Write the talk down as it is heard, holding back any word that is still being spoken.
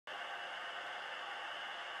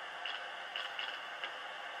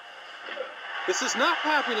This is not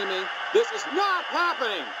happening to me. This is not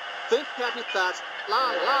happening. Think happy thoughts. La,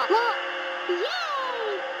 la, la.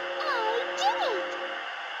 Yay! I did it!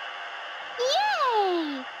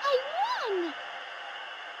 Yay! I won!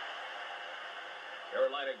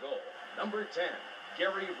 Carolina goal, number 10,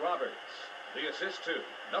 Gary Roberts. The assist to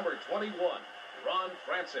number 21, Ron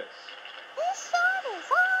Francis. This shot is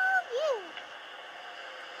all you.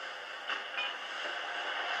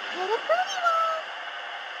 Hit a pretty one.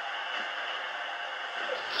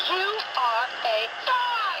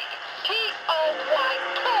 Q-R-A-Y. T-O-Y,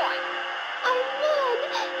 toy. I won!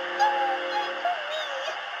 Yay for me!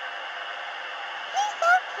 He's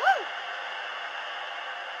so cute!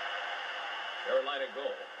 Carolina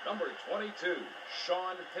goal, number 22,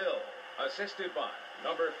 Sean Hill. Assisted by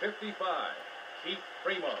number 55, Keith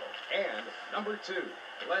Primo, and number 2,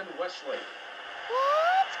 Glenn Wesley.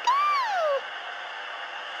 Let's go!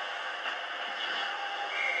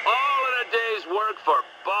 All in a day's work for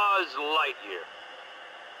Buzz Lightyear.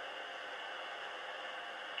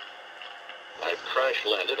 I've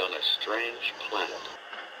crash-landed on a strange planet.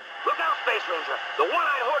 Look out, Space Ranger! The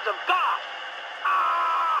one-eyed hordes of God!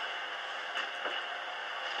 Ah!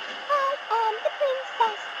 I am the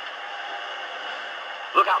princess.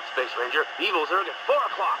 Look out, Space Ranger! Evil's Erg at 4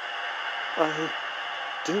 o'clock! I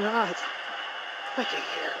do not like it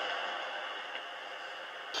here.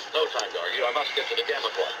 No time to argue. I must get to the Gamma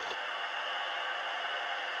Club.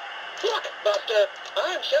 Look, Buster,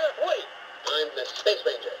 I'm Sheriff Woody. I'm the Space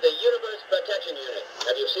Ranger, the Universe Protection Unit.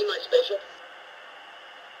 Have you seen my spaceship?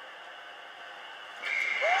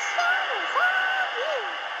 This shot is all you.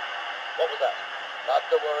 What was that? Not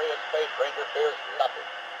to worry, a Space Ranger fears nothing.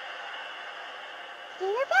 Do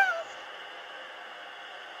your best.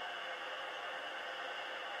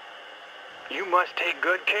 You must take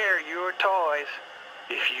good care of your toys.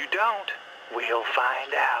 If you don't, we'll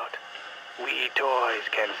find out. We toys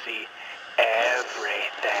can see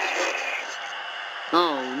everything.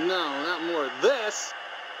 Oh no, not more of this.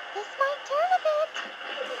 This might turn a bit.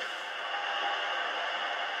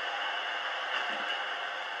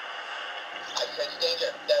 I sense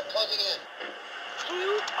danger. They're closing in.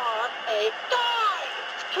 Q-R-A-Y.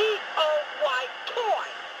 T-O-Y, toy.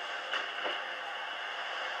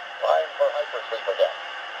 Time for hypersleeper death.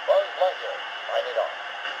 Buzz Lightyear, signing off.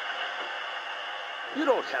 You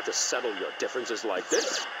don't have to settle your differences like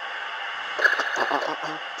this.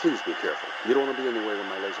 Please be careful. You don't want to be in the way when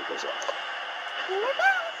my laser goes off. Do your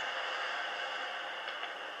best.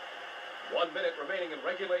 1 minute remaining in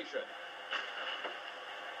regulation.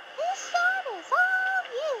 This shot is all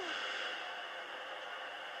you.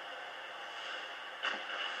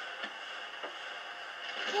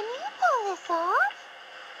 Can you pull this off?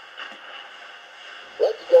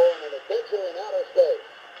 Let's go on an adventure in outer space.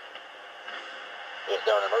 Is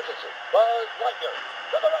there an emergency? Buzz Lightyear,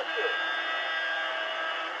 to the rescue!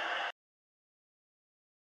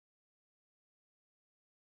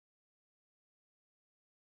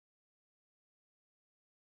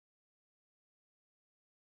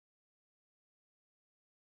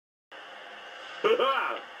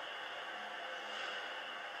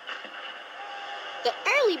 The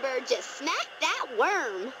early bird just smacked that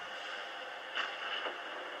worm.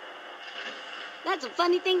 That's a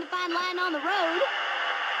funny thing to find lying on the road.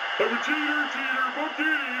 I'm a cheater, book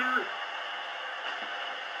eater.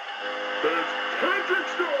 That's Patrick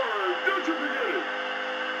Star, don't you forget it.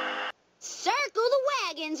 Circle the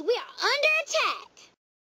wagons, we are under attack.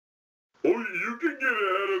 Oh, you can get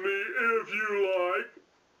ahead of me if you like.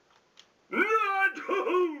 Not!